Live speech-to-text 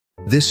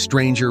This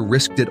stranger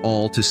risked it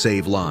all to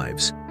save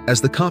lives. As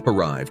the cop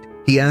arrived,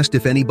 he asked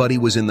if anybody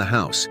was in the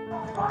house.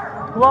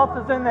 Who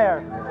else is in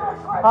there?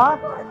 Huh?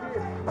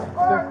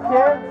 There's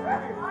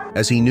kids?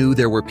 As he knew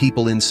there were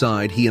people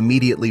inside, he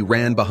immediately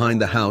ran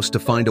behind the house to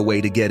find a way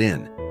to get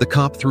in. The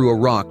cop threw a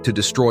rock to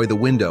destroy the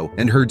window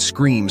and heard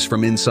screams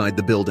from inside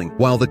the building.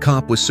 While the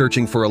cop was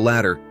searching for a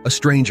ladder, a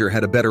stranger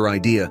had a better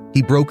idea.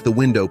 He broke the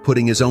window,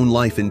 putting his own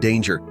life in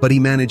danger, but he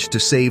managed to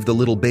save the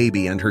little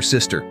baby and her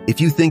sister.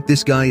 If you think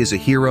this guy is a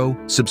hero,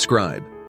 subscribe.